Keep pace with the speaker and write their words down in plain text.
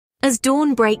As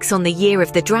dawn breaks on the year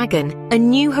of the dragon, a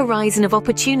new horizon of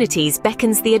opportunities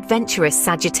beckons the adventurous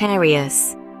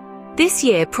Sagittarius. This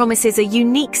year promises a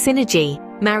unique synergy,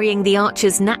 marrying the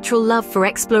archer's natural love for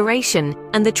exploration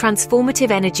and the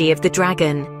transformative energy of the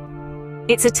dragon.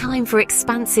 It's a time for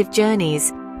expansive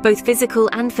journeys, both physical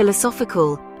and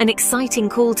philosophical, an exciting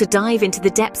call to dive into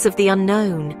the depths of the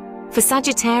unknown. For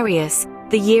Sagittarius,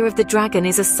 the year of the dragon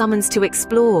is a summons to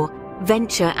explore,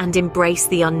 venture and embrace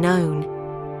the unknown.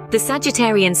 The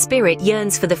Sagittarian spirit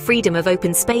yearns for the freedom of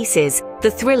open spaces,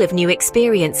 the thrill of new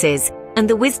experiences, and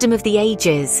the wisdom of the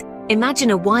ages.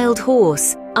 Imagine a wild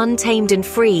horse, untamed and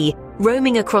free,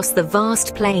 roaming across the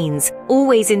vast plains,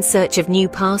 always in search of new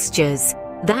pastures.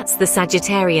 That's the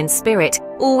Sagittarian spirit,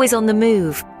 always on the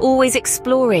move, always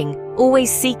exploring,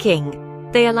 always seeking.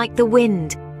 They are like the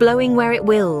wind, blowing where it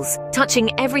wills,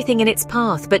 touching everything in its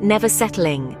path but never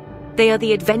settling. They are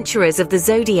the adventurers of the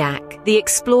Zodiac, the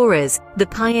explorers, the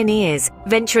pioneers,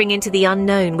 venturing into the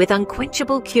unknown with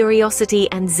unquenchable curiosity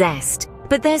and zest.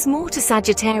 But there's more to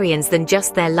Sagittarians than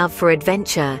just their love for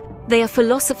adventure. They are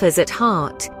philosophers at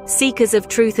heart, seekers of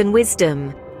truth and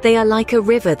wisdom. They are like a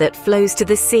river that flows to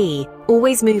the sea,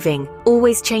 always moving,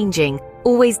 always changing,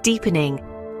 always deepening.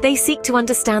 They seek to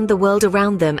understand the world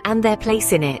around them and their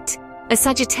place in it. A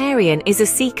Sagittarian is a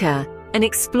seeker, an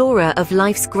explorer of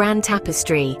life's grand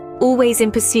tapestry, always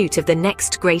in pursuit of the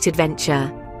next great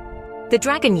adventure. The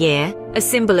Dragon Year, a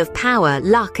symbol of power,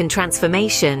 luck and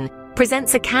transformation,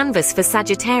 presents a canvas for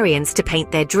Sagittarians to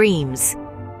paint their dreams.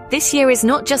 This year is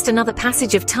not just another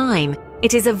passage of time,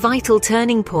 it is a vital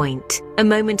turning point, a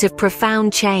moment of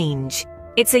profound change.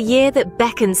 It's a year that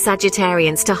beckons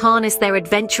Sagittarians to harness their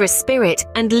adventurous spirit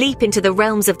and leap into the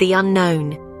realms of the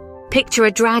unknown. Picture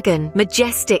a dragon,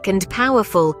 majestic and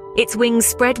powerful, its wings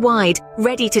spread wide,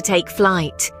 ready to take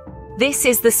flight. This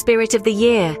is the spirit of the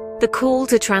year, the call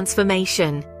to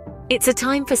transformation. It's a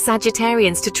time for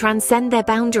Sagittarians to transcend their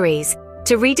boundaries,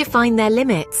 to redefine their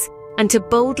limits, and to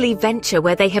boldly venture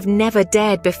where they have never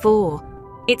dared before.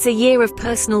 It's a year of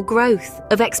personal growth,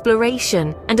 of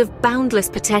exploration, and of boundless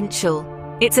potential.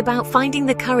 It's about finding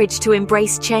the courage to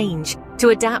embrace change, to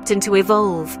adapt and to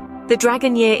evolve. The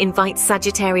Dragon Year invites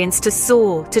Sagittarians to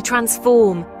soar, to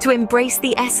transform, to embrace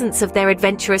the essence of their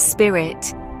adventurous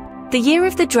spirit. The Year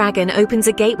of the Dragon opens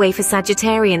a gateway for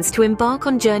Sagittarians to embark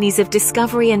on journeys of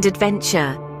discovery and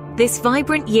adventure. This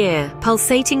vibrant year,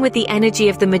 pulsating with the energy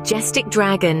of the majestic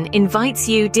dragon, invites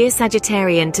you, dear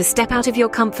Sagittarian, to step out of your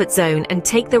comfort zone and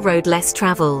take the road less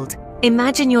traveled.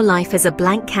 Imagine your life as a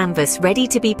blank canvas ready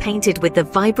to be painted with the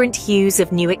vibrant hues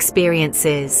of new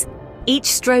experiences. Each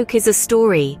stroke is a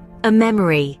story, a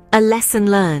memory, a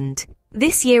lesson learned.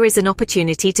 This year is an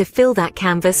opportunity to fill that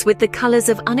canvas with the colors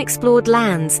of unexplored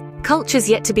lands, cultures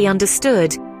yet to be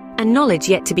understood, and knowledge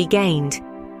yet to be gained.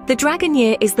 The Dragon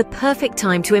Year is the perfect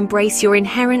time to embrace your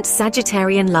inherent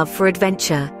Sagittarian love for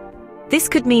adventure. This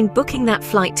could mean booking that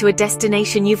flight to a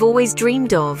destination you've always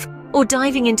dreamed of, or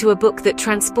diving into a book that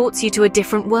transports you to a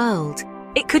different world.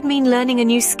 It could mean learning a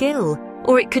new skill,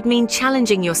 or it could mean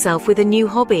challenging yourself with a new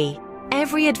hobby.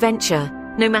 Every adventure,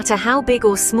 no matter how big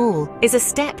or small, is a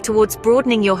step towards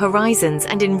broadening your horizons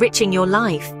and enriching your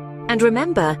life. And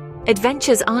remember,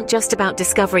 adventures aren't just about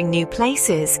discovering new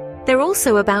places, they're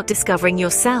also about discovering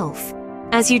yourself.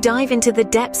 As you dive into the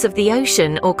depths of the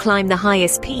ocean or climb the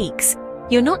highest peaks,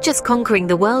 you're not just conquering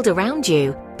the world around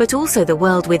you, but also the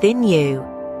world within you.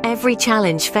 Every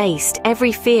challenge faced,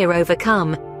 every fear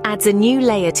overcome, adds a new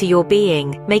layer to your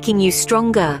being, making you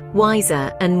stronger,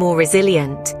 wiser, and more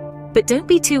resilient. But don't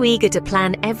be too eager to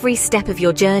plan every step of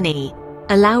your journey.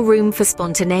 Allow room for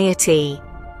spontaneity.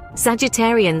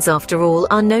 Sagittarians, after all,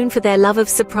 are known for their love of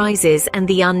surprises and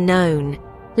the unknown.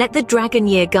 Let the Dragon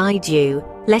Year guide you.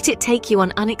 Let it take you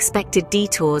on unexpected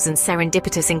detours and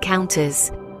serendipitous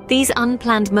encounters. These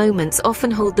unplanned moments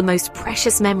often hold the most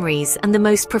precious memories and the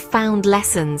most profound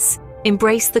lessons.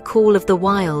 Embrace the call of the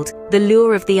wild, the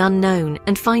lure of the unknown,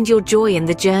 and find your joy in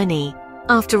the journey.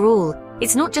 After all,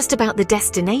 it's not just about the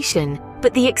destination,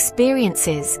 but the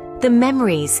experiences, the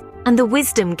memories, and the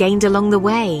wisdom gained along the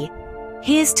way.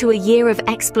 Here's to a year of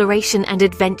exploration and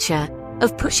adventure,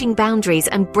 of pushing boundaries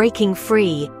and breaking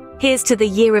free. Here's to the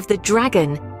Year of the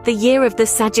Dragon, the Year of the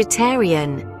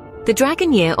Sagittarian. The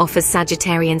Dragon Year offers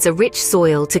Sagittarians a rich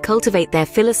soil to cultivate their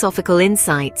philosophical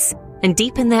insights and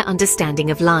deepen their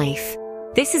understanding of life.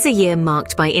 This is a year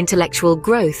marked by intellectual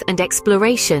growth and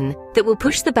exploration that will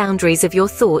push the boundaries of your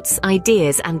thoughts,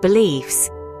 ideas, and beliefs.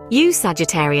 You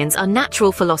Sagittarians are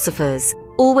natural philosophers,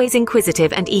 always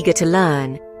inquisitive and eager to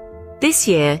learn. This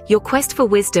year, your quest for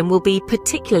wisdom will be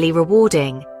particularly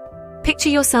rewarding. Picture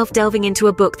yourself delving into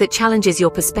a book that challenges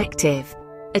your perspective,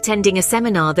 attending a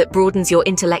seminar that broadens your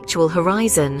intellectual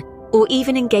horizon, or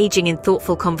even engaging in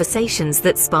thoughtful conversations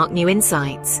that spark new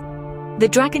insights. The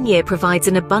Dragon Year provides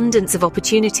an abundance of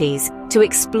opportunities to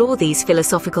explore these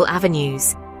philosophical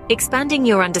avenues, expanding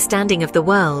your understanding of the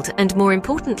world and, more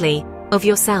importantly, of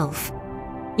yourself.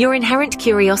 Your inherent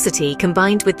curiosity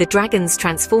combined with the dragon's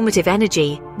transformative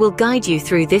energy will guide you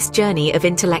through this journey of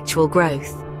intellectual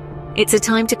growth. It's a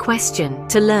time to question,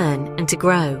 to learn, and to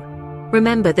grow.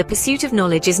 Remember, the pursuit of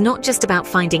knowledge is not just about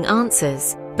finding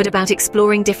answers, but about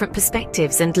exploring different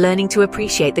perspectives and learning to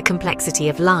appreciate the complexity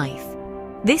of life.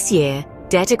 This year,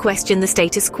 dare to question the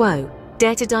status quo,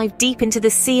 dare to dive deep into the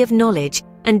sea of knowledge,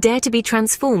 and dare to be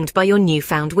transformed by your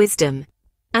newfound wisdom.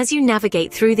 As you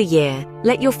navigate through the year,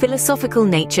 let your philosophical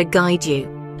nature guide you,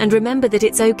 and remember that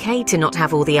it's okay to not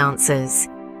have all the answers.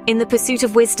 In the pursuit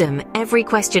of wisdom, every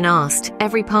question asked,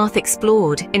 every path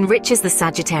explored, enriches the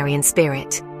Sagittarian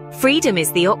spirit. Freedom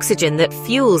is the oxygen that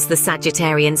fuels the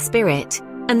Sagittarian spirit,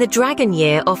 and the Dragon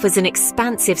Year offers an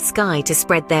expansive sky to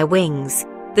spread their wings.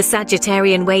 The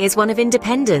Sagittarian way is one of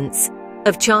independence,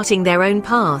 of charting their own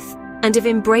path, and of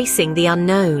embracing the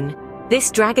unknown.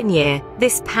 This Dragon Year,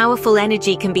 this powerful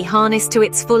energy can be harnessed to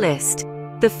its fullest.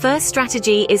 The first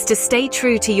strategy is to stay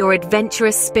true to your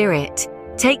adventurous spirit.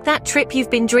 Take that trip you've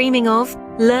been dreaming of,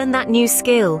 learn that new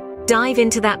skill, dive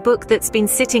into that book that's been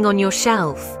sitting on your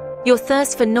shelf. Your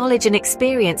thirst for knowledge and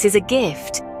experience is a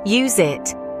gift. Use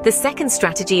it. The second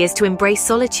strategy is to embrace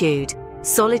solitude.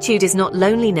 Solitude is not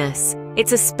loneliness.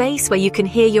 It's a space where you can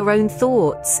hear your own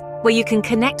thoughts, where you can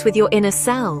connect with your inner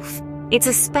self. It's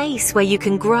a space where you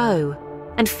can grow.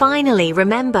 And finally,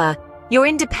 remember, your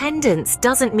independence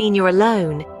doesn't mean you're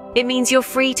alone. It means you're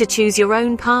free to choose your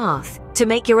own path, to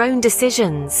make your own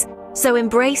decisions. So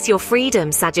embrace your freedom,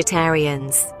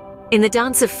 Sagittarians. In the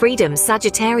dance of freedom,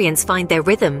 Sagittarians find their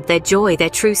rhythm, their joy, their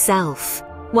true self.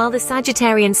 While the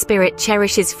Sagittarian spirit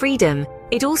cherishes freedom,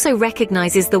 it also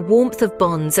recognizes the warmth of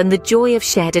bonds and the joy of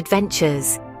shared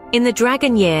adventures. In the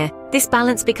Dragon Year, this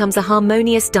balance becomes a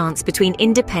harmonious dance between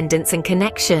independence and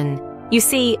connection. You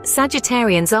see,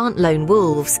 Sagittarians aren't lone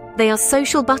wolves, they are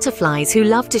social butterflies who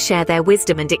love to share their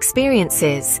wisdom and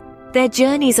experiences. Their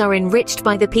journeys are enriched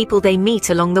by the people they meet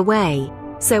along the way.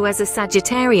 So as a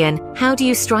Sagittarian, how do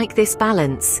you strike this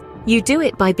balance? You do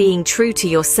it by being true to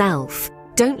yourself.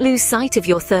 Don't lose sight of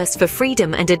your thirst for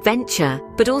freedom and adventure,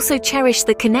 but also cherish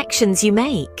the connections you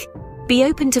make. Be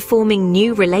open to forming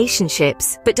new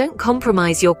relationships, but don't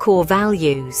compromise your core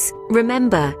values.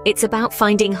 Remember, it's about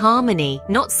finding harmony,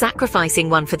 not sacrificing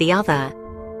one for the other.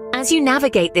 As you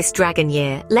navigate this Dragon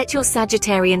Year, let your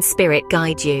Sagittarian spirit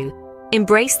guide you.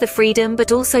 Embrace the freedom,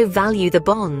 but also value the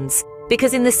bonds,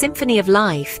 because in the symphony of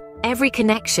life, every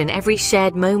connection, every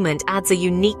shared moment adds a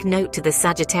unique note to the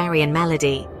Sagittarian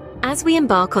melody. As we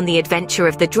embark on the adventure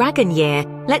of the Dragon Year,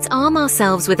 let's arm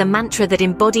ourselves with a mantra that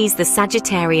embodies the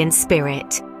Sagittarian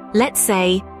spirit. Let's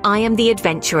say, I am the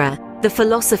adventurer, the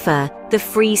philosopher, the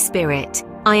free spirit.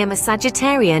 I am a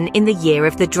Sagittarian in the year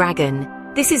of the dragon.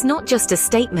 This is not just a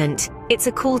statement, it's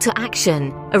a call to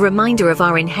action, a reminder of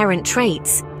our inherent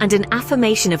traits, and an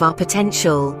affirmation of our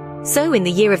potential. So in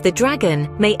the year of the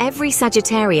dragon, may every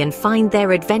Sagittarian find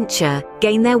their adventure,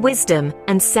 gain their wisdom,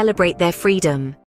 and celebrate their freedom.